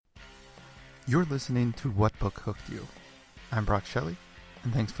You're listening to What Book Hooked You. I'm Brock Shelley,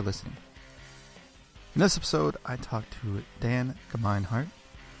 and thanks for listening. In this episode, I talked to Dan Gemeinhart,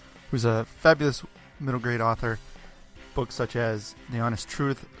 who's a fabulous middle grade author. Books such as The Honest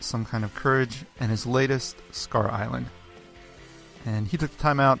Truth, Some Kind of Courage, and his latest, Scar Island. And he took the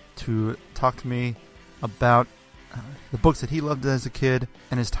time out to talk to me about the books that he loved as a kid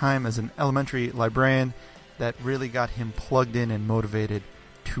and his time as an elementary librarian that really got him plugged in and motivated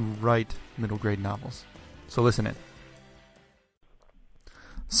to write middle grade novels. So listen in.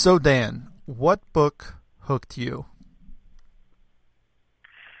 So Dan, what book hooked you?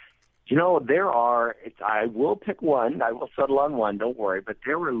 You know, I will pick one. I will settle on one, don't worry. But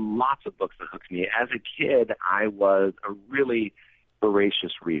there were lots of books that hooked me. As a kid, I was a really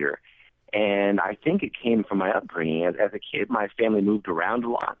voracious reader. And I think it came from my upbringing. As a kid, my family moved around a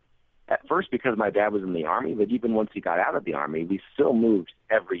lot. At first because my dad was in the Army, but even once he got out of the Army, we still moved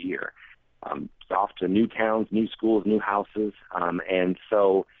every year. Off to new towns, new schools, new houses. And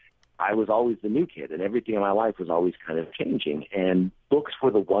so I was always the new kid, and everything in my life was always kind of changing. And books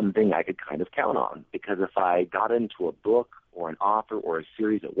were the one thing I could kind of count on, because if I got into a book or an author or a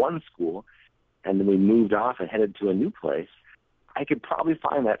series at one school, and then we moved off and headed to a new place, I could probably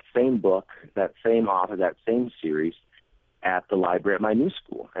find that same book, that same author, that same series at the library at my new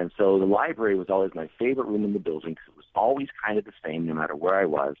school. And so the library was always my favorite room in the building, because it was always kind of the same no matter where I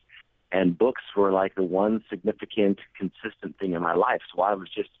was. And books were like the one significant, consistent thing in my life. So I was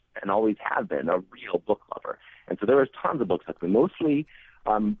just, and always have been, a real book lover. And so there was tons of books, mostly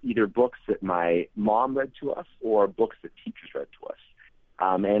either books that my mom read to us or books that teachers read to us.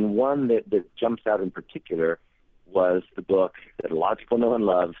 And one that jumps out in particular was the book that a lot of people know and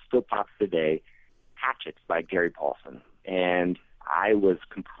love, still popular today, Hatchet by Gary Paulson. And I was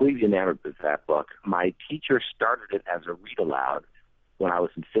completely enamored with that book. My teacher started it as a read aloud when I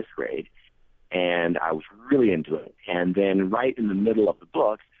was in 5th grade, and I was really into it. And then right in the middle of the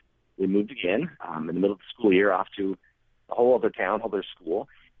book, we moved again, in the middle of the school year, off to a whole other town, whole other school.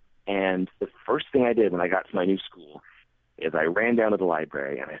 And the first thing I did when I got to my new school is I ran down to the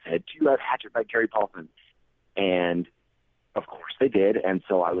library and I said, "Do you have Hatchet by Gary Paulson?" And of course they did. And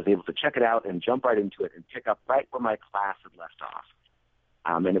so I was able to check it out and jump right into it and pick up right where my class had left off.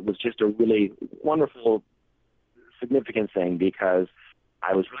 And it was just a really wonderful, significant thing, because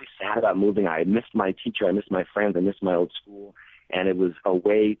I was really sad about moving. I had missed my teacher, I missed my friends, I missed my old school, and it was a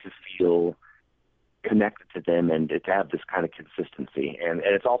way to feel connected to them and to have this kind of consistency. And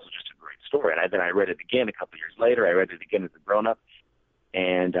it's also just a great story. And then I read it again a couple of years later. I read it again as a grown-up.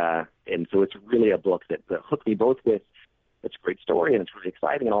 And so it's really a book that hooked me, both with it's a great story and it's really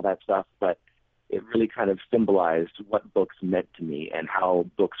exciting and all that stuff, but it really kind of symbolized what books meant to me and how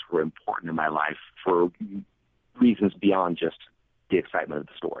books were important in my life for reasons beyond just the excitement of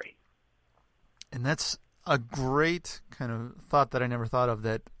the story. And that's a great kind of thought that I never thought of,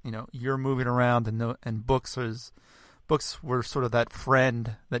 that, you know, you're moving around and books were sort of that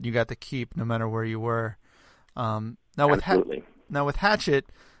friend that you got to keep no matter where you were. Now with Hatchet,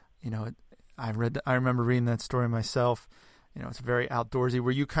 you know, I remember reading that story myself. You know, it's very outdoorsy.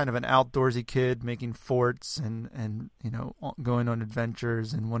 Were you kind of an outdoorsy kid, making forts and you know, going on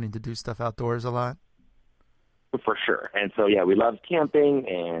adventures and wanting to do stuff outdoors a lot? For sure. And so, yeah, we loved camping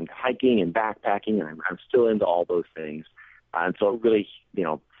and hiking and backpacking, and I'm still into all those things. And so it really, you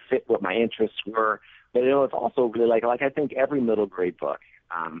know, fit what my interests were. But, you know, it's also really like I think every middle grade book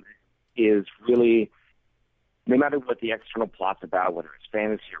is really, no matter what the external plot's about, whether it's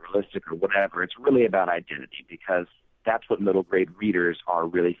fantasy or realistic or whatever, it's really about identity, because that's what middle grade readers are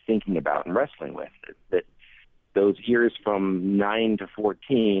really thinking about and wrestling with. That those years from 9 to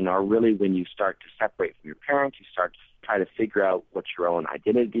 14 are really when you start to separate from your parents. You start to try to figure out what your own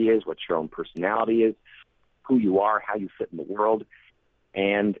identity is, what your own personality is, who you are, how you fit in the world.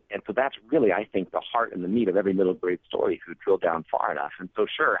 And so that's really, I think, the heart and the meat of every middle grade story if you drill down far enough. And so,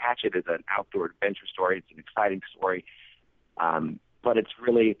 sure, Hatchet is an outdoor adventure story. It's an exciting story. But it's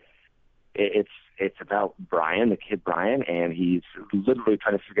really, it's about Brian, the kid Brian, and he's literally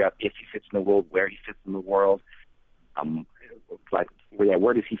trying to figure out if he fits in the world, where he fits in the world.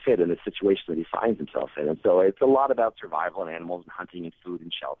 Where does he fit in the situation that he finds himself in? And so it's a lot about survival and animals and hunting and food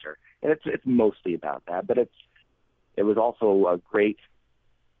and shelter. And it's mostly about that. But it was also a great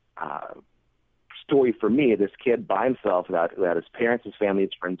story for me, this kid by himself without his parents, his family,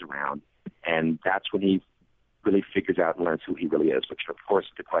 his friends around. And that's when he really figures out and learns who he really is, which are, of course,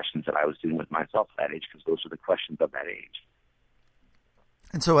 the questions that I was dealing with myself at that age, because those were the questions of that age.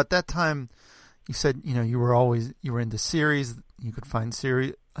 And so at that time, you said, you know, you were into series. You could find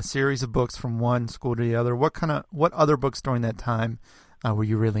a series of books from one school to the other. What other books during that time were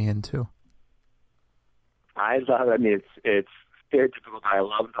you really into? I love. I mean, it's stereotypical. I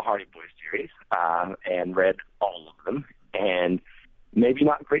love the Hardy Boys series and read all of them. And maybe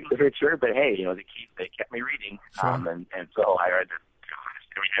not great literature, but hey, they kept me reading. Sure. And so I read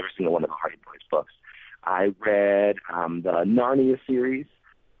every single one of the Hardy Boys books. I read the Narnia series,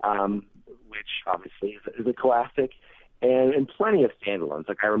 which obviously is a classic, and plenty of standalones.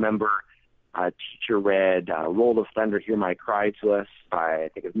 Like I remember a teacher read Roll of Thunder, Hear My Cry to us by, I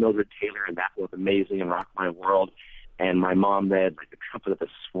think it's Mildred Taylor, and that was amazing and rocked my world. And my mom read like The Trumpet of the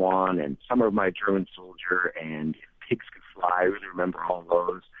Swan and Summer of My German Soldier and Pigs Could Fly. I really remember all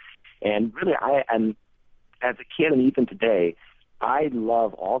those. And really, and as a kid and even today, I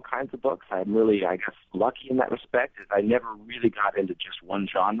love all kinds of books. I'm really, I guess, lucky in that respect, is I never really got into just one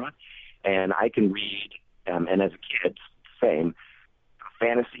genre. And I can read, and as a kid, same,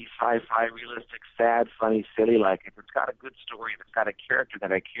 fantasy, sci-fi, realistic, sad, funny, silly. Like, if it's got a good story, if it's got a character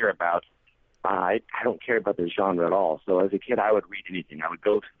that I care about, I don't care about the genre at all. So as a kid, I would read anything. I would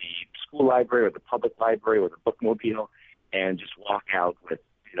go to the school library or the public library or the bookmobile and just walk out with,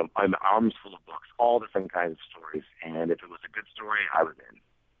 my arms full of books, all different kinds of stories. And if it was a good story, I was in.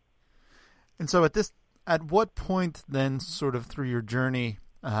 And so at what point then, sort of through your journey,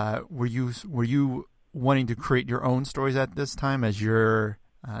 were you wanting to create your own stories at this time as you're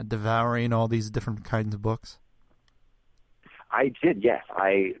devouring all these different kinds of books? I did, yes.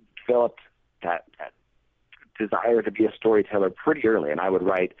 I developed that desire to be a storyteller pretty early, and I would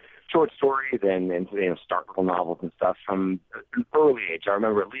write short stories and start little novels and stuff from an early age. I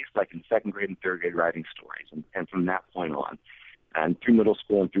remember at least like in second grade and third grade writing stories, and from that point on, and through middle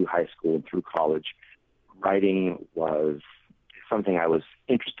school and through high school and through college, writing was something I was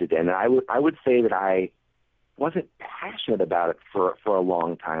interested in. And I would say that I wasn't passionate about it for a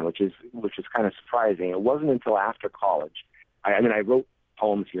long time, which is kind of surprising. It wasn't until after college. I wrote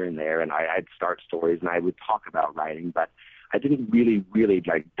poems here and there, and I'd start stories, and I would talk about writing, but I didn't really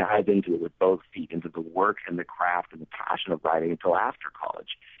like dive into it with both feet, into the work and the craft and the passion of writing until after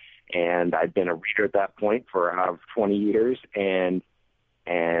college. And I'd been a reader at that point for 20 years, and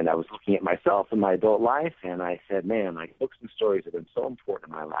I was looking at myself in my adult life, and I said, man, like, books and stories have been so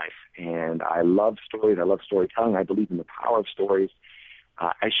important in my life, and I love stories. I love storytelling. I believe in the power of stories.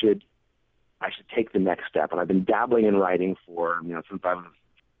 I should take the next step. And I've been dabbling in writing for, since I was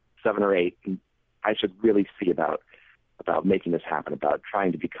 7 or 8. And I should really see about making this happen, about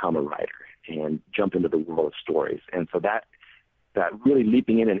trying to become a writer and jump into the world of stories. And so that really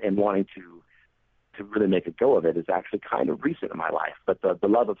leaping in and wanting to really make a go of it is actually kind of recent in my life. But the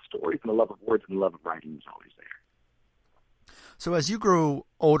love of stories and the love of words and the love of writing is always there. So as you grew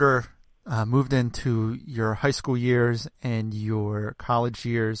older, moved into your high school years and your college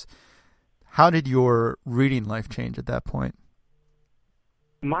years, how did your reading life change at that point?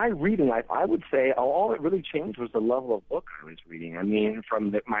 My reading life, I would say all that really changed was the level of book I was reading. I mean,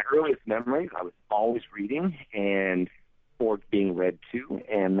 from my earliest memories, I was always reading or being read to,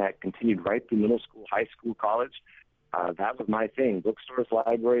 and that continued right through middle school, high school, college. That was my thing, bookstores,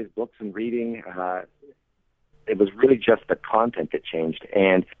 libraries, books, and reading. It was really just the content that changed,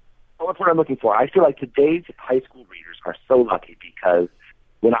 and that's what I'm looking for. I feel like today's high school readers are so lucky because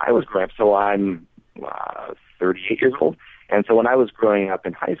when I was growing up, so I'm 38 years old, and so when I was growing up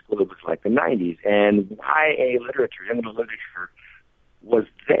in high school, it was like the 90s, and YA literature, young adult literature, was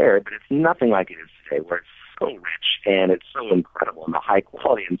there, but it's nothing like it is today, where it's so rich and it's so incredible and the high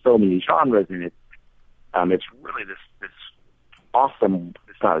quality and so many genres, and it's really this awesome,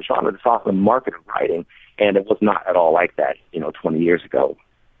 it's not a genre, this awesome market of writing, and it was not at all like that, 20 years ago.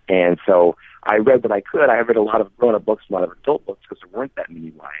 And so I read what I could. I read a lot of grown-up books, a lot of adult books, because there weren't that many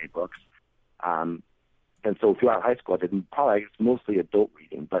YA books. And so throughout high school, I did probably mostly adult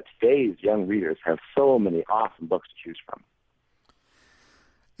reading. But today's young readers have so many awesome books to choose from.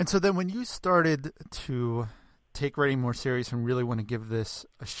 And so then when you started to take writing more serious and really want to give this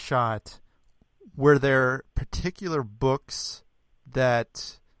a shot, were there particular books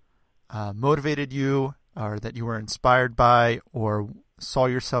that motivated you or that you were inspired by or saw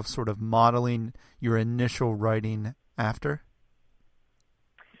yourself sort of modeling your initial writing after?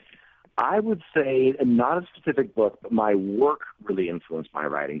 I would say not a specific book, but my work really influenced my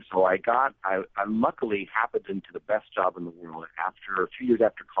writing. So I luckily happened into the best job in the world. After a few years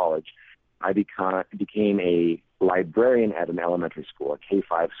after college, I became a librarian at an elementary school, a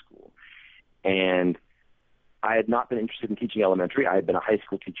K-5 school. And I had not been interested in teaching elementary. I had been a high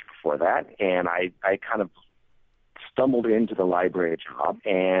school teacher before that, and I kind of stumbled into the library job,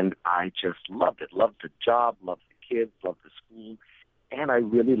 and I just loved it. Loved the job, loved the kids, loved the school, and I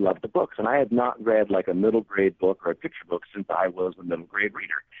really loved the books. And I had not read like a middle grade book or a picture book since I was a middle grade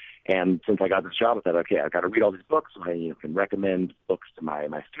reader. And since I got this job, I thought, okay, I've got to read all these books so I can recommend books to my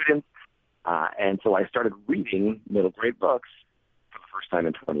students. And so I started reading middle grade books for the first time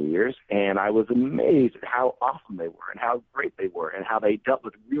in 20 years, and I was amazed at how awesome they were and how great they were and how they dealt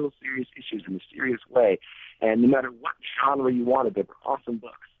with real serious issues in a serious way. And no matter what genre you wanted, they were awesome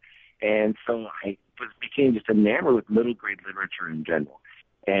books. And so I became just enamored with middle grade literature in general.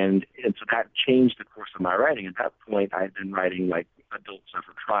 And so that changed the course of my writing. At that point, I had been writing like adult stuff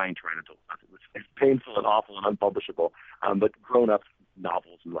or trying to write adult stuff. It was painful and awful and unpublishable, but grown-up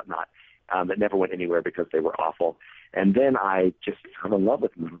novels and whatnot that never went anywhere because they were awful. And then I just fell in love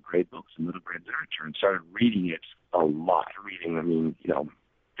with middle grade books and middle grade literature and started reading it a lot. Reading,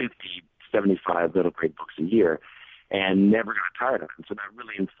 50, 75 middle grade books a year, and never got tired of it. And so that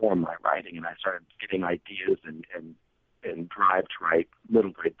really informed my writing, and I started getting ideas and drive to write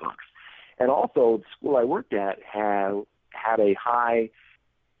middle grade books. And also, the school I worked at had a high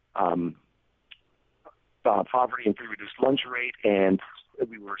poverty and free-reduced lunch rate, and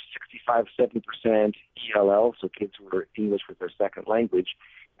we were 65-70% ELL, so kids were English was their second language.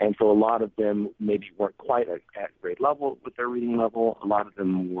 And so a lot of them maybe weren't quite at grade level with their reading level. A lot of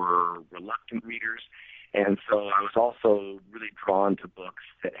them were reluctant readers. And so I was also really drawn to books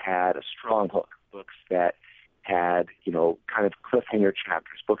that had a strong hook, books that had, kind of cliffhanger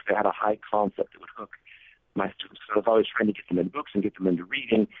chapters, books that had a high concept that would hook my students. So I was always trying to get them into books and get them into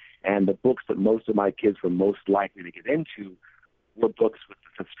reading. And the books that most of my kids were most likely to get into were books with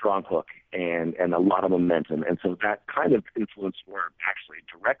a strong hook and a lot of momentum. And so that kind of influenced, or actually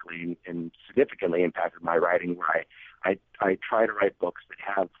directly and significantly impacted my writing, where I try to write books that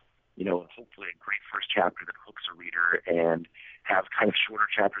have, hopefully a great first chapter that hooks a reader and have kind of shorter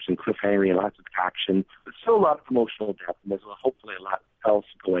chapters and cliffhanger and lots of action, but still a lot of emotional depth. And there's hopefully a lot else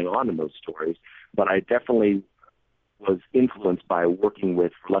going on in those stories. But I definitely was influenced by working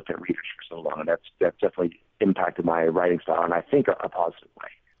with reluctant readers for so long, and that's definitely impacted my writing style, and I think a positive way.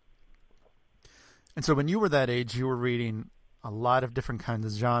 And so when you were that age, you were reading a lot of different kinds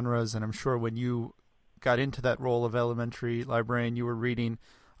of genres, and I'm sure when you got into that role of elementary librarian, you were reading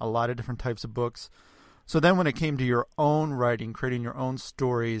a lot of different types of books. So then when it came to your own writing, creating your own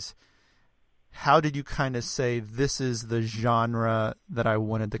stories, how did you kind of say, this is the genre that I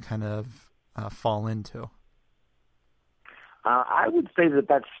wanted to kind of fall into? I would say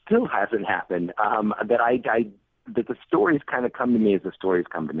that still hasn't happened. That the stories kind of come to me as the stories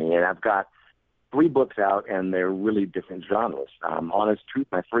come to me. And I've got 3 books out, and they're really different genres. Honest Truth,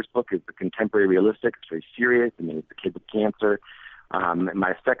 my first book, is the contemporary realistic. It's very serious. It's a kid with cancer.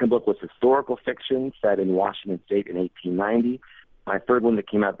 My second book was historical fiction set in Washington State in 1890. My third one that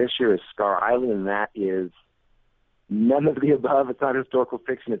came out this year is Scar Island, and that is none of the above. It's not historical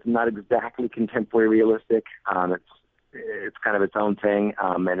fiction. It's not exactly contemporary realistic. It's kind of its own thing,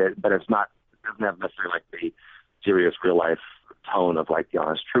 but it doesn't have necessarily like the serious real life tone of like The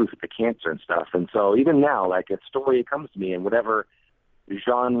Honest Truth with the cancer and stuff. And so even now, like a story comes to me, and whatever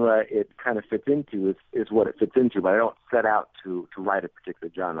genre it kind of fits into is what it fits into. But I don't set out to write a particular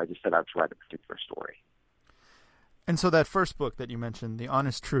genre. I just set out to write a particular story. And so that first book that you mentioned, The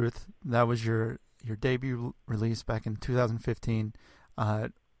Honest Truth, that was your debut release back in 2015.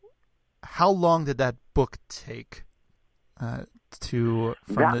 How long did that book take? That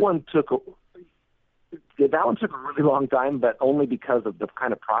one took a really long time, but only because of the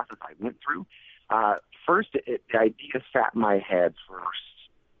kind of process I went through. First, the idea sat in my head for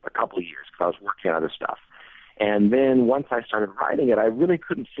a couple of years because I was working on other stuff. And then once I started writing it, I really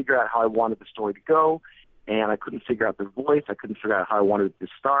couldn't figure out how I wanted the story to go, and I couldn't figure out the voice. I couldn't figure out how I wanted it to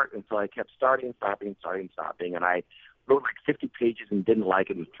start, and so I kept starting, and I wrote like 50 pages and didn't like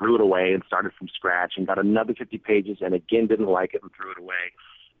it and threw it away and started from scratch and got another 50 pages and again didn't like it and threw it away.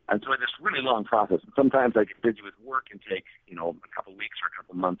 And so I had this really long process. And sometimes I get busy with work and take, a couple of weeks or a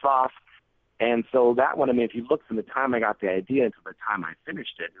couple of months off. And so that one, if you look from the time I got the idea until the time I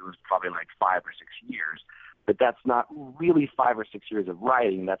finished it, it was probably like 5 or 6 years. But that's not really 5 or 6 years of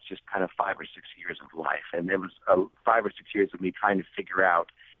writing. That's just kind of 5 or 6 years of life. And it was 5 or 6 years of me trying to figure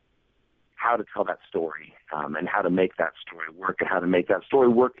out how to tell that story and how to make that story work and how to make that story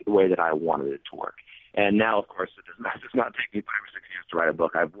work the way that I wanted it to work. And now, of course, it does not take me 5 or 6 years to write a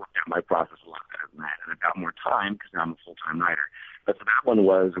book. I've worked out my process a lot better than that, and I've got more time because now I'm a full-time writer. But so that one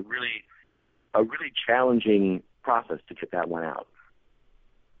was a really challenging process to get that one out.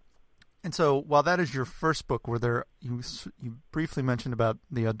 And so while that is your first book, you briefly mentioned about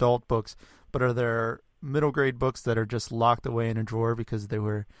the adult books, but are there middle grade books that are just locked away in a drawer because they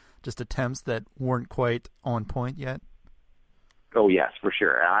were just attempts that weren't quite on point yet? Oh, yes, for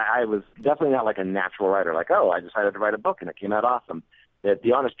sure. I was definitely not like a natural writer, like, I decided to write a book and it came out awesome. that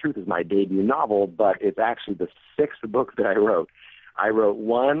The Honest Truth is my debut novel, but it's actually the sixth book that I wrote. I wrote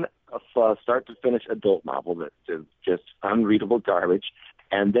one start to finish adult novel that is just unreadable garbage,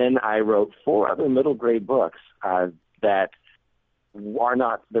 and then I wrote four other middle grade books that they're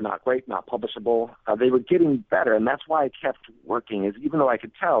not great, not publishable. They were getting better, and that's why I kept working. Is even though I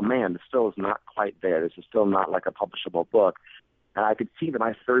could tell, man, this still is not quite there. This is still not like a publishable book. And I could see that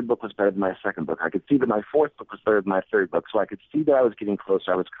my third book was better than my second book. I could see that my fourth book was better than my third book. So I could see that I was getting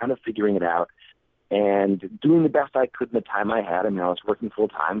closer. I was kind of figuring it out and doing the best I could in the time I had. I mean, I was working full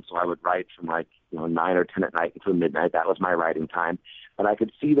time, so I would write from 9 or 10 at night until midnight. That was my writing time. But I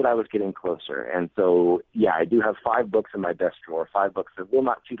could see that I was getting closer. And so, yeah, I do have 5 books in my desk drawer, 5 books that will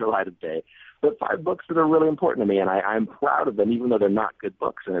not see the light of day, but 5 books that are really important to me. And I'm proud of them, even though they're not good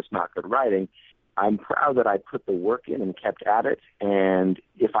books and it's not good writing. I'm proud that I put the work in and kept at it. And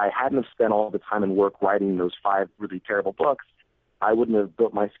if I hadn't have spent all the time and work writing those 5 really terrible books, I wouldn't have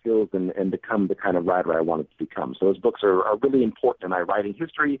built my skills and become the kind of writer I wanted to become. So those books are really important in my writing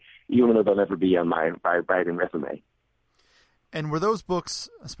history, even though they'll never be on my writing resume. And were those books,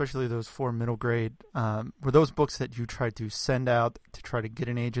 especially those 4 middle grade, were those books that you tried to send out to try to get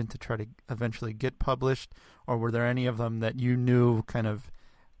an agent to try to eventually get published? Or were there any of them that you knew kind of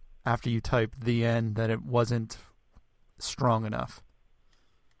after you typed the end that it wasn't strong enough?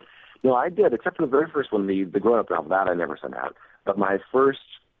 No, I did, except for the very first one, the grown-up novel. That I never sent out. But my first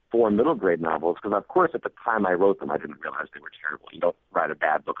 4 middle grade novels, because of course at the time I wrote them, I didn't realize they were terrible. You don't write a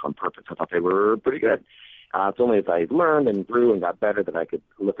bad book on purpose. I thought they were pretty good. It's only as I learned and grew and got better that I could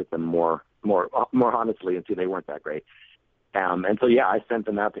look at them more honestly and see they weren't that great. And so, yeah, I sent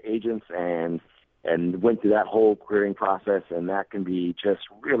them out to agents and went through that whole querying process, and that can be just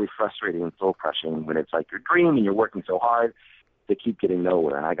really frustrating and soul-crushing when it's like your dream and you're working so hard to keep getting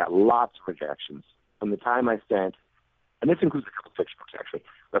nowhere. And I got lots of rejections from the time I sent, and this includes a couple of fiction books actually,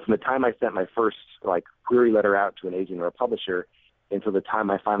 but from the time I sent my first query letter out to an agent or a publisher until the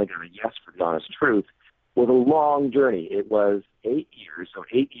time I finally got a yes for The Honest Truth was a long journey. It was 8 years, so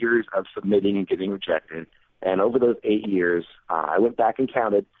 8 years of submitting and getting rejected. And over those 8 years, I went back and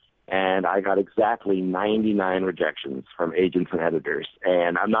counted, and I got exactly 99 rejections from agents and editors.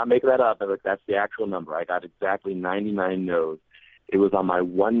 And I'm not making that up, but that's the actual number. I got exactly 99 no's. It was on my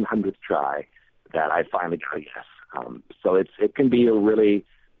 100th try that I finally got a yes. So it can be a really,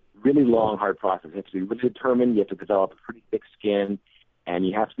 really long, hard process. You have to be really determined. You have to develop a pretty thick skin, and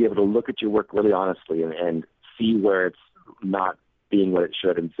you have to be able to look at your work really honestly and see where it's not being what it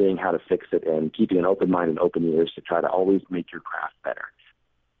should and seeing how to fix it and keeping an open mind and open ears to try to always make your craft better.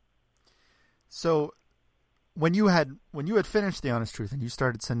 So when you had finished The Honest Truth and you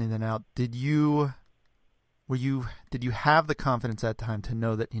started sending them out, did you have the confidence at the time to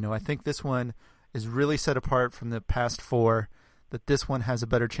know that, I think this one is really set apart from the past 4, that this one has a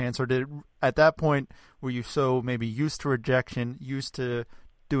better chance? Or at that point, were you so maybe used to rejection, used to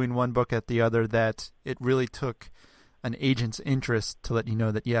doing one book at the other, that it really took an agent's interest to let you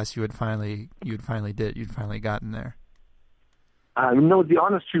know that, yes, you'd finally gotten there? No, The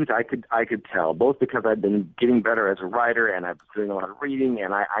Honest Truth, I could tell, both because I'd been getting better as a writer and I was doing a lot of reading,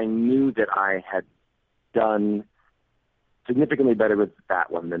 and I knew that I had done significantly better with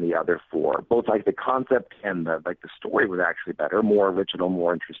that one than the other 4. Both the concept and the story was actually better, more original,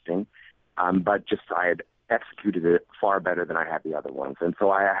 more interesting. But just I had executed it far better than I had the other ones. And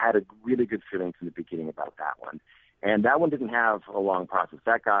so I had a really good feeling from the beginning about that one. And that one didn't have a long process.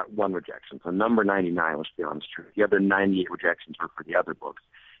 That got 1 rejection. So number 99 was The Honest Truth. The other 98 rejections were for the other books.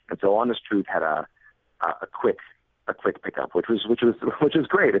 And so Honest Truth had a quick pickup, which was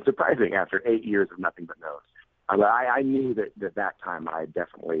great. It's surprising after 8 years of nothing but no's. But I knew that time I had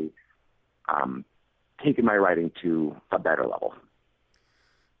definitely taken my writing to a better level.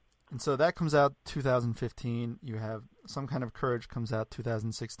 And so that comes out 2015. You have Some Kind of Courage comes out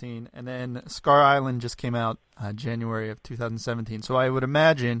 2016. And then Scar Island just came out January of 2017. So I would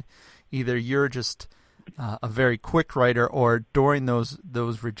imagine either you're just a very quick writer, or during those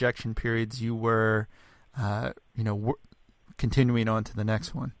rejection periods you were continuing on to the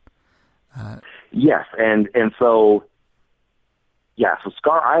next one. Yes, and so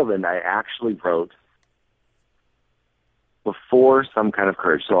Scar Island I actually wrote before Some Kind of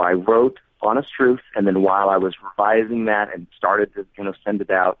Courage. So I wrote Honest Truth, and then while I was revising that and started to send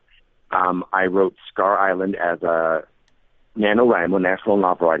it out, I wrote Scar Island as a NaNoWriMo, National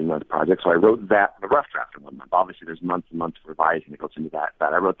Novel Writing Month project. So I wrote that, the rough draft in 1 month. Obviously there's months and months of revising that goes into that,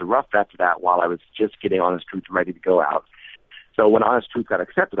 but I wrote the rough draft of that while I was just getting Honest Truth ready to go out. So when Honest Truth got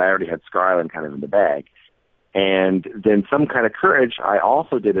accepted, I already had Scar Island kind of in the bag. And then Some Kind of Courage I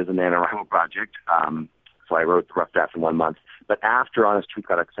also did as a NaNoWriMo project. So I wrote the rough draft in 1 month. but after Honest Truth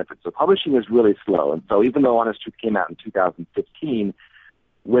got accepted. So publishing is really slow. And so even though Honest Truth came out in 2015,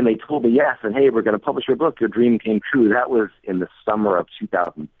 when they told me yes, and hey, we're going to publish your book, your dream came true, that was in the summer of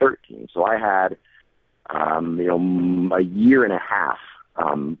 2013. So I had, a year and a half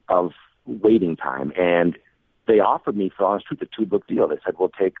of waiting time. And they offered me for Honest Truth a 2-book deal. They said, we'll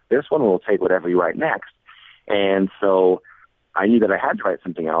take this one, we'll take whatever you write next. And so I knew that I had to write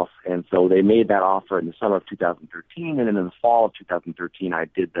something else. And so they made that offer in the summer of 2013. And then in the fall of 2013, I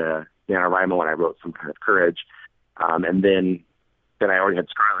did the NaNoWriMo when I wrote Some Kind of Courage. And then I already had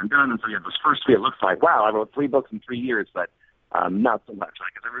Scar Island done. And so you have those first 3, it looks like, wow, I wrote 3 books in 3 years, but not so much.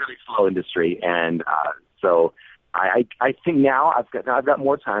 Like, it's a really slow industry. And so I think now I've got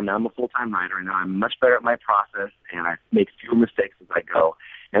more time. Now I'm a full-time writer, and now I'm much better at my process, and I make fewer mistakes as I go.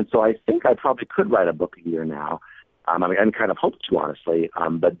 And so I think I probably could write a book a year now. I kind of hope to, honestly.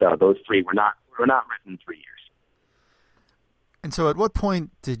 But those 3 were not written in 3 years. And so at what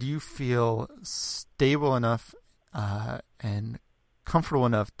point did you feel stable enough and comfortable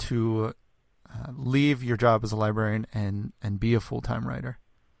enough to leave your job as a librarian and be a full-time writer?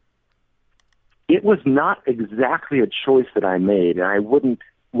 It was not exactly a choice that I made, and I wouldn't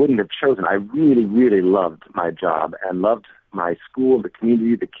have chosen. I really, really loved my job and loved my school, the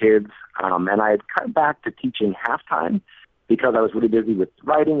community, the kids, and I had cut back to teaching half-time because I was really busy with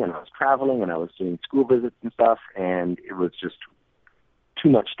writing, and I was traveling, and I was doing school visits and stuff, and it was just too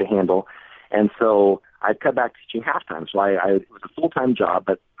much to handle. And so I cut back to teaching half-time. So it was a full-time job,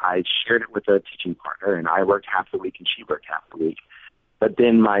 but I shared it with a teaching partner, and I worked half the week, and she worked half the week. But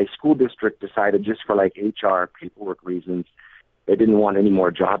then my school district decided, just for like HR paperwork reasons, they didn't want any more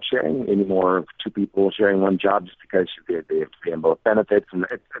job sharing, any more 2 people sharing one job, just because they have to pay them both benefits. And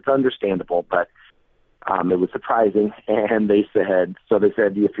it's understandable, but it was surprising. And they said,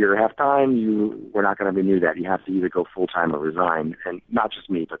 if you're half-time, we're not going to renew that. You have to either go full-time or resign. And not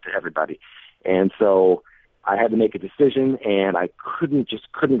just me, but to everybody. And so I had to make a decision, and I couldn't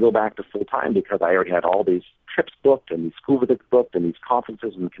go back to full-time because I already had all these trips booked and these school visits booked and these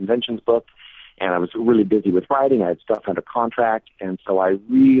conferences and conventions booked, and I was really busy with writing. I had stuff under contract, and so I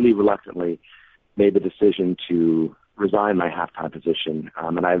really reluctantly made the decision to resign my half-time position,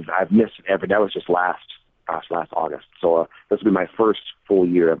 and I've missed it that was just last August, so this will be my first full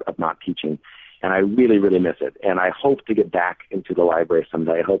year of not teaching, and I really, really miss it, and I hope to get back into the library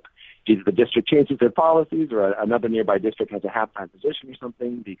someday. I hope either the district changes their policies or another nearby district has a half-time position or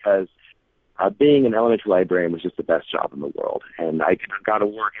something, because being an elementary librarian was just the best job in the world. And I got to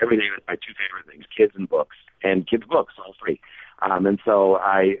work every day with my 2 favorite things, kids and books, and kids' books, all 3. And so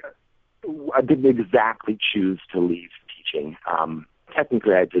I didn't exactly choose to leave teaching.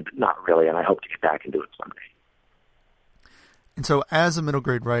 Technically, I did not really, and I hope to get back into it someday. And so as a middle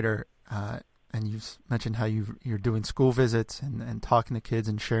grade writer, and you've mentioned how you're doing school visits and talking to kids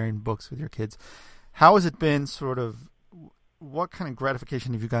and sharing books with your kids. How has it been what kind of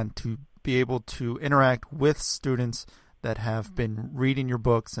gratification have you gotten to be able to interact with students that have been reading your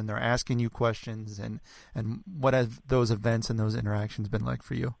books and they're asking you questions, and what have those events and those interactions been like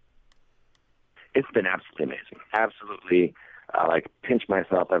for you? It's been absolutely amazing. Absolutely, pinch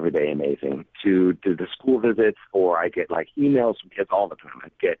myself every day amazing. To the school visits, or I get emails from kids all the time. I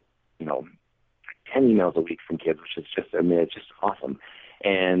get, 10 emails a week from kids, which is just, it's just awesome.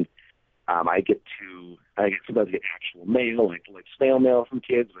 And I sometimes get actual mail, like snail mail from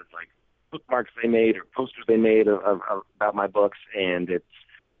kids with bookmarks they made or posters they made about my books, and it's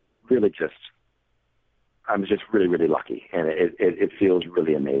really I'm just really, really lucky, and it feels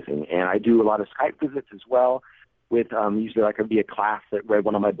really amazing. And I do a lot of Skype visits as well with usually it could be a class that read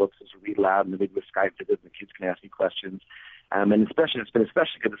one of my books as a read aloud, and we do a Skype visit, and the kids can ask me questions. And it's been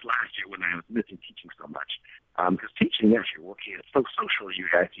especially good this last year when I was missing teaching so much. Because teaching, yes, you're working, it's so social. You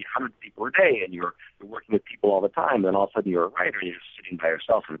guys see hundreds of people a day, and you're working with people all the time. And then all of a sudden you're a writer, and you're just sitting by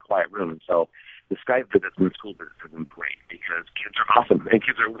yourself in a quiet room. And so the Skype visits and the school visits have been great, because kids are awesome, and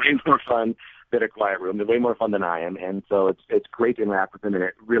kids are way more fun than a quiet room. They're way more fun than I am. And so it's great to interact with them, and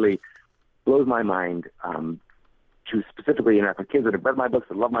it really blows my mind to specifically interact with kids that have read my books,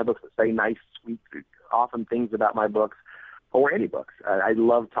 that love my books, that say nice, sweet, awesome things about my books, or any books. I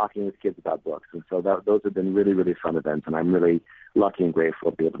love talking with kids about books, and so those have been really, really fun events, and I'm really lucky and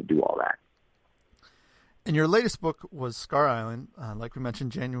grateful to be able to do all that. And your latest book was Scar Island. Like we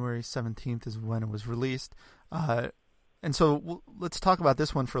mentioned, January 17th is when it was released. And so let's talk about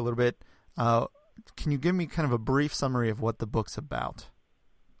this one for a little bit. Can you give me kind of a brief summary of what the book's about?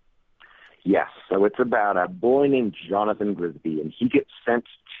 Yes. So it's about a boy named Jonathan Grisby, and he gets sent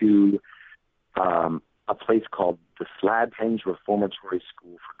to a place called the Slabhenge Reformatory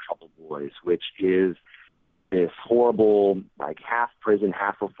School for Troubled Boys, which is this horrible, like half prison,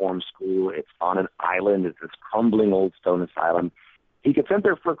 half reform school. It's on an island. It's this crumbling old stone asylum. He gets sent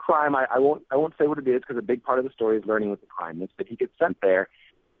there for a crime. I won't say what it is because a big part of the story is learning what the crime is. But he gets sent there,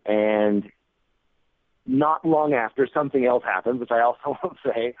 and not long after, something else happens, which I also won't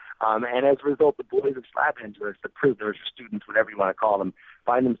say. And as a result, the boys of Slab Interest, the prisoners or students, whatever you want to call them,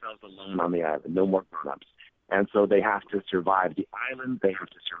 find themselves alone on the island. No more grown-ups. And so they have to survive the island. They have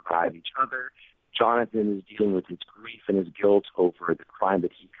to survive each other. Jonathan is dealing with his grief and his guilt over the crime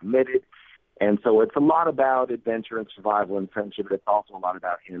that he committed. And so it's a lot about adventure and survival and friendship, but it's also a lot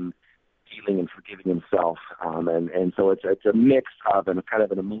about him healing and forgiving himself. And so it's a mix of a kind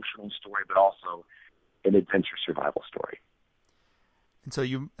of an emotional story, but also an adventure survival story. And so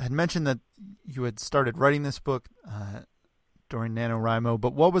you had mentioned that you had started writing this book during NaNoWriMo,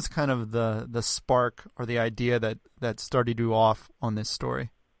 but what was kind of the spark or the idea that started you off on this story?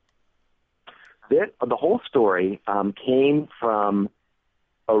 The whole story came from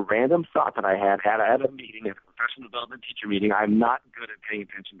a random thought that I had at a meeting, at a professional development teacher meeting. I'm not good at paying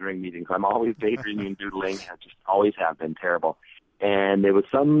attention during meetings. I'm always daydreaming and doodling. I just always have been terrible. And there was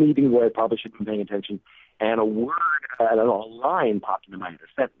some meeting where I probably should have been paying attention, and a word, a line popped into my head,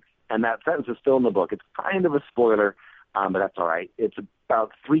 a sentence. And that sentence is still in the book. It's kind of a spoiler, but that's all right. It's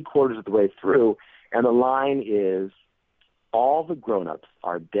about 3/4 of the way through, and the line is, "All the grown-ups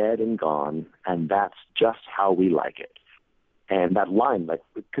are dead and gone, and that's just how we like it." And that line, like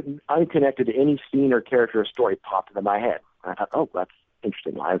unconnected to any scene or character or story, popped into my head. And I thought, oh, that's an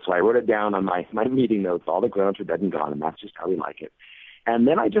interesting line. So I wrote it down on my meeting notes. All the grown-ups are dead and gone, and that's just how we like it. And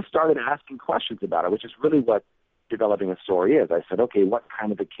then I just started asking questions about it, which is really what developing a story is. I said, okay, what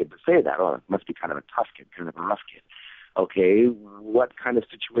kind of a kid would say that? Oh, it must be kind of a tough kid, kind of a rough kid. Okay, what kind of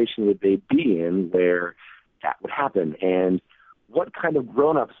situation would they be in where that would happen? And what kind of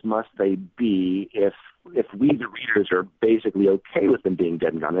grown-ups must they be if we, the readers, are basically okay with them being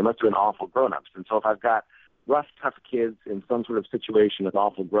dead and gone? They must have been awful grown-ups. And so if I've got rough, tough kids in some sort of situation with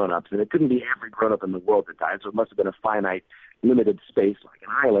awful grown-ups, and it couldn't be every grown-up in the world that died, so it must have been a finite, limited space like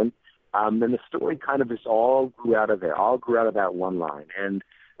an island, then the story kind of just all grew out of there, all grew out of that one line. And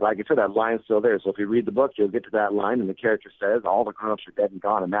like I said, that line's still there. So if you read the book, you'll get to that line, and the character says, all the grown-ups are dead and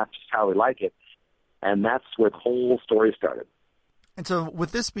gone, and that's just how we like it. And that's where the whole story started. And so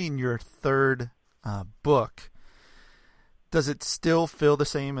with this being your third book, does it still feel the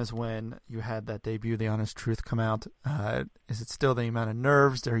same as when you had that debut, The Honest Truth, come out? Is it still the amount of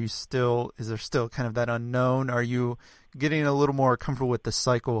nerves? Is there still kind of that unknown? Are you getting a little more comfortable with the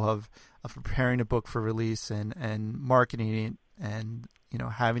cycle of preparing a book for release and marketing it and, you know,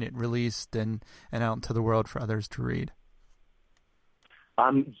 having it released and out into the world for others to read?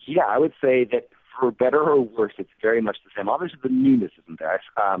 Yeah, I would say that for better or worse, it's very much the same. Obviously, the newness isn't there.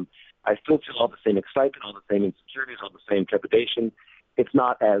 I still feel all the same excitement, all the same insecurities, all the same trepidation. It's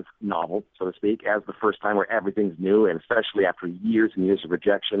not as novel, so to speak, as the first time where everything's new, and especially after years and years of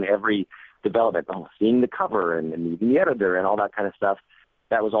rejection, every development, seeing the cover and meeting the editor and all that kind of stuff,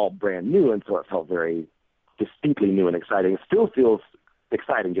 that was all brand new, and so it felt very distinctly new and exciting. It still feels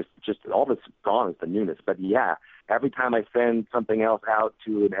exciting, just all that's gone is the newness. But yeah, every time I send something else out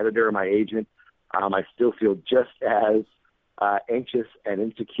to an editor or my agent, I still feel just as anxious and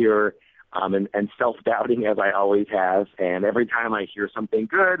insecure and self-doubting as I always have. And every time I hear something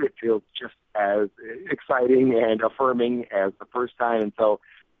good, it feels just as exciting and affirming as the first time. And so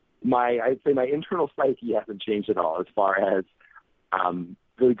I'd say my internal psyche hasn't changed at all as far as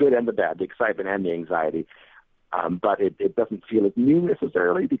the good and the bad, the excitement and the anxiety. But it doesn't feel as new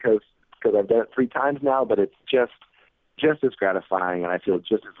necessarily because I've done it 3 times now, but it's just as gratifying, and I feel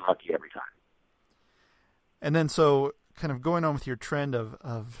just as lucky every time. And then so kind of going on with your trend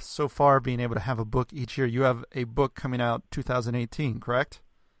of so far being able to have a book each year, you have a book coming out 2018, correct?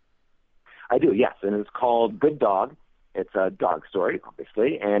 I do, yes, and it's called Good Dog. It's a dog story,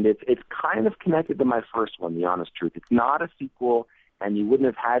 obviously, and it's kind of connected to my first one, The Honest Truth. It's not a sequel, and you wouldn't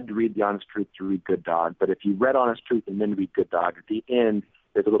have had to read The Honest Truth to read Good Dog, but if you read Honest Truth and then read Good Dog, at the end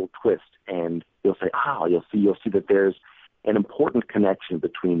there's a little twist, and you'll say, you'll see that there's an important connection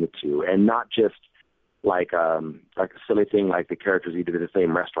between the two, and not just like a silly thing like the characters eat at the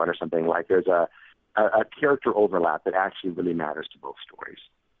same restaurant or something. Like there's a character overlap that actually really matters to both stories.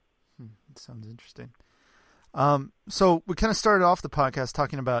 That sounds interesting. So we kind of started off the podcast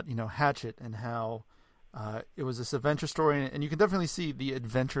talking about, Hatchet and how it was this adventure story, and you can definitely see the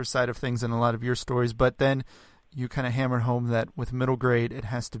adventure side of things in a lot of your stories, but then you kind of hammered home that with middle grade, it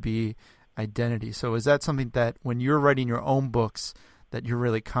has to be identity. So is that something that when you're writing your own books that you're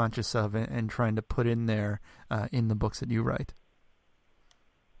really conscious of and trying to put in there in the books that you write?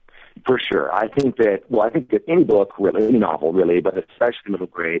 For sure. I think that any book, really, any novel, really, but especially middle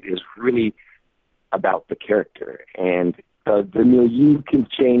grade, is really about the character. And the milieu can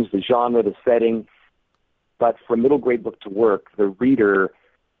change, the genre, the setting, but for a middle grade book to work, the reader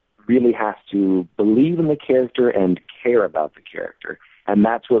really has to believe in the character and care about the character. And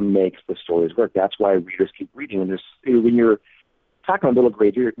that's what makes the stories work. That's why readers keep reading. And when you're talking about middle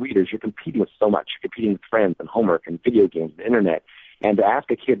grade readers, you're competing with so much. You're competing with friends and homework and video games and the internet. And to ask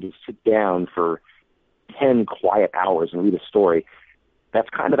a kid to sit down for 10 quiet hours and read a story, that's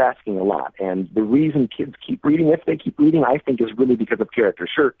kind of asking a lot. And the reason kids keep reading, if they keep reading, I think is really because of character.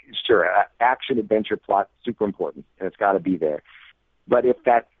 Sure, action, adventure, plot, super important, and it's got to be there. But if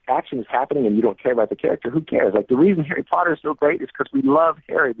that action is happening and you don't care about the character, who cares? Like, the reason Harry Potter is so great is because we love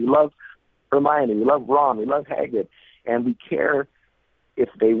Harry, we love Hermione, we love Ron, we love Hagrid, and we care if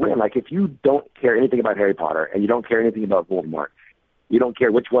they win. Like, if you don't care anything about Harry Potter and you don't care anything about Voldemort, you don't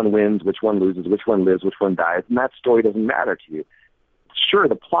care which one wins, which one loses, which one lives, which one dies, and that story doesn't matter to you. Sure,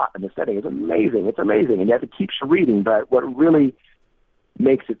 the plot and the setting is amazing. It's amazing, and yet it keeps you reading, but what really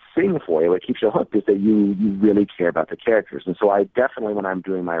makes it sing for you, what keeps you hooked, is that you really care about the characters. And so I definitely, when I'm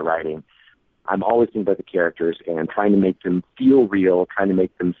doing my writing, I'm always thinking about the characters and trying to make them feel real, trying to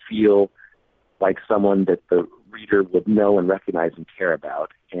make them feel like someone that the reader would know and recognize and care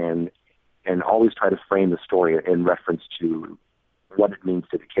about, and always try to frame the story in reference to what it means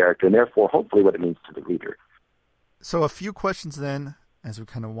to the character, and therefore, hopefully, what it means to the reader. So a few questions then, as we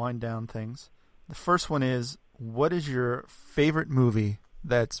kind of wind down things. The first one is, what is your favorite movie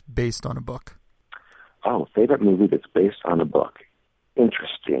that's based on a book? Oh, favorite movie that's based on a book.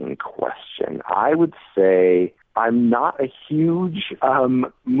 Interesting question. I would say I'm not a huge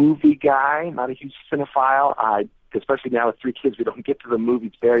movie guy, not a huge cinephile. Especially now with 3 kids, we don't get to the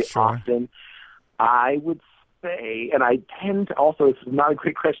movies very often. I would say, and I tend to also, this is not a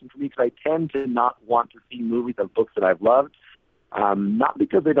great question for me because I tend to not want to see movies of books that I've loved. Not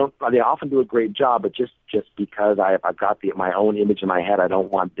because they often do a great job, but just because I've got my own image in my head. I don't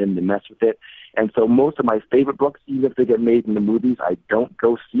want them to mess with it. And so most of my favorite books, even if they get made in the movies, I don't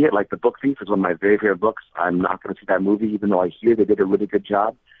go see it. Like The Book Thief is one of my very favorite books. I'm not going to see that movie, even though I hear they did a really good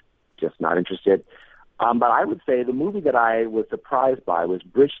job. Just not interested. But I would say the movie that I was surprised by was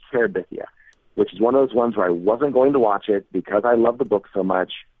Bridge to Terabithia, which is one of those ones where I wasn't going to watch it because I love the book so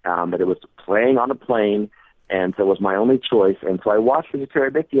much, that it was playing on a plane, and so it was my only choice. And so I watched Bridge to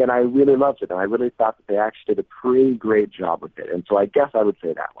Terabithia, and I really loved it, and I really thought that they actually did a pretty great job with it. And so I guess I would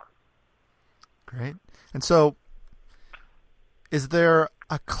say that one. Great. And so is there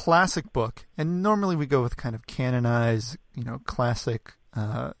a classic book? And normally we go with kind of canonized, classic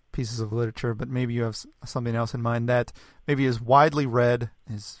pieces of literature, but maybe you have something else in mind that maybe is widely read,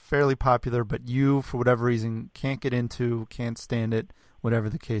 is fairly popular, but you, for whatever reason, can't get into, can't stand it, whatever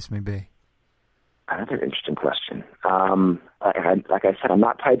the case may be. Another interesting question. Like I said, I'm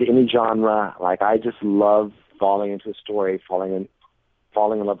not tied to any genre. Like, I just love falling into a story, falling in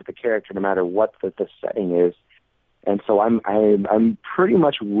love with the character, no matter what the setting is. And so I'm pretty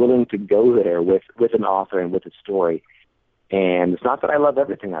much willing to go there with an author and with a story. And it's not that I love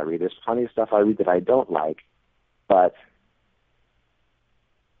everything I read. There's plenty of stuff I read that I don't like, but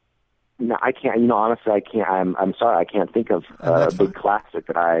no, I can't. Honestly, I can't. I'm sorry, I can't think of a big classic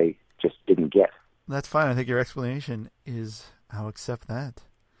that I just didn't get. That's fine. I think your explanation is, I'll accept that.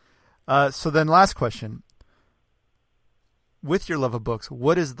 So then, last question. With your love of books,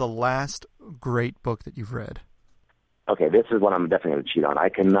 what is the last great book that you've read? Okay, this is what I'm definitely going to cheat on. I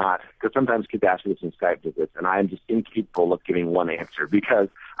cannot, because sometimes kids ask me this in Skype visits, and I'm just incapable of giving one answer because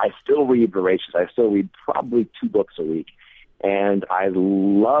I still read voracious. I still read probably 2 books a week, and I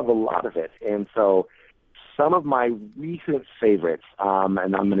love a lot of it. And so some of my recent favorites, and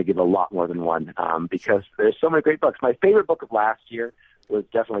I'm going to give a lot more than one because there's so many great books. My favorite book of last year was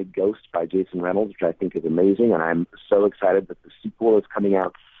definitely Ghost by Jason Reynolds, which I think is amazing, and I'm so excited that the sequel is coming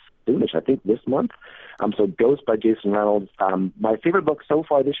out soonish, I think this month. So Ghost by Jason Reynolds. My favorite book so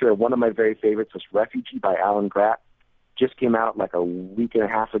far this year, one of my very favorites, was Refugee by Alan Gratt. Just came out like a week and a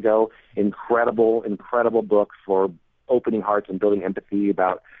half ago. Incredible, incredible book for opening hearts and building empathy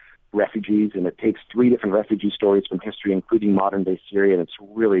about refugees, and it takes 3 different refugee stories from history, including modern-day Syria, and it's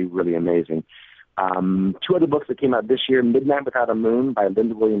really, really amazing. 2 other books that came out this year, Midnight Without a Moon by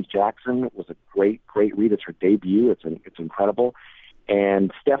Linda Williams Jackson was a great, great read. It's her debut. It's incredible.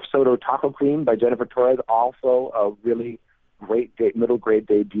 And Steph Soto Taco Clean by Jennifer Torres, also a really great middle grade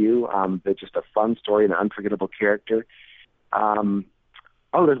debut. That's just a fun story and an unforgettable character.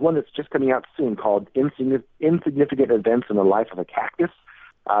 There's one that's just coming out soon called Insignificant Events in the Life of a Cactus.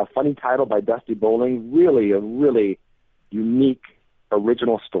 Funny title by Dusty Bowling. Really, a really unique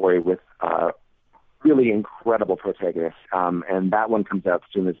original story with really incredible protagonists, and that one comes out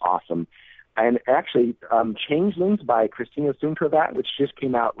soon. Is awesome. And actually, Changelings by Christina Soontorvat, which just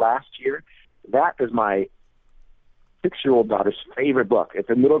came out last year, that is my 6-year-old daughter's favorite book. It's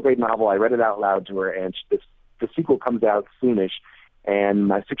a middle grade novel. I read it out loud to her, and the sequel comes out soonish, and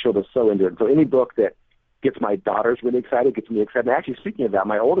my 6-year-old is so into it. So any book that gets my daughters really excited gets me excited. And actually, speaking of that,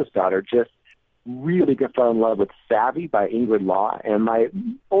 my oldest daughter just really fell in love with Savvy by Ingrid Law. And my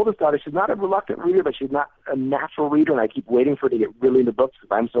oldest daughter, she's not a reluctant reader, but she's not a natural reader, and I keep waiting for her to get really into books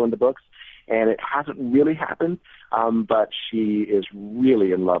because I'm so into books. And it hasn't really happened, but she is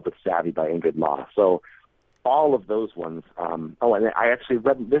really in love with Savvy by Ingrid Law. So all of those ones. And I actually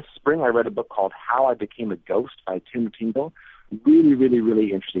read this spring, I read a book called How I Became a Ghost by Tim Tingle. Really, really,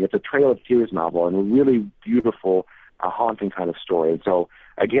 really interesting. It's a Trail of Tears novel and a really beautiful, haunting kind of story. And so,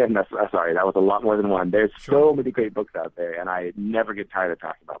 again, sorry, that was a lot more than one. There's so many great books out there, and I never get tired of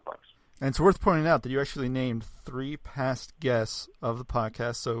talking about books. And it's worth pointing out that you actually named 3 past guests of the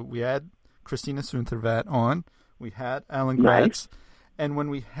podcast. So we had Christina Soontorvat on, we had Alan Gratz, and when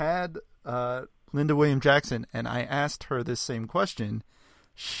we had Linda William-Jackson, and I asked her this same question,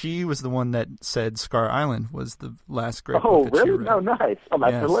 she was the one that said Scar Island was the last great book that she read. Oh, nice. Oh,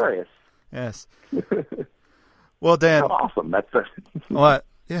 that's hilarious. Yes. Well, Dan. Oh, awesome. Well,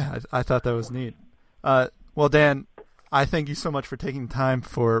 yeah, I thought that was neat. Well, Dan, I thank you so much for taking time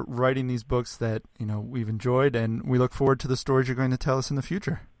for writing these books that, we've enjoyed, and we look forward to the stories you're going to tell us in the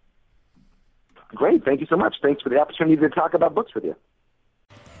future. Great. Thank you so much. Thanks for the opportunity to talk about books with you.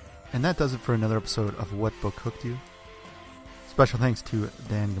 And that does it for another episode of What Book Hooked You. Special thanks to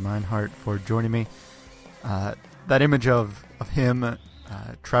Dan Gemeinhart for joining me. That image of him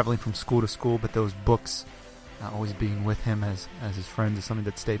traveling from school to school, but those books always being with him as his friends is something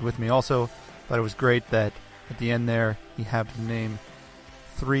that stayed with me. Also, thought it was great that at the end there, he happened to name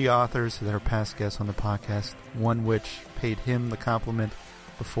 3 authors that are past guests on the podcast, one which paid him the compliment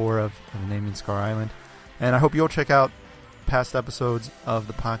before of naming Scar Island. And I hope you'll check out past episodes of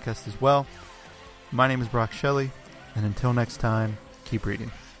the podcast as well. My name is Brock Shelley, and until next time, keep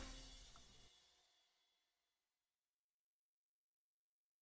reading.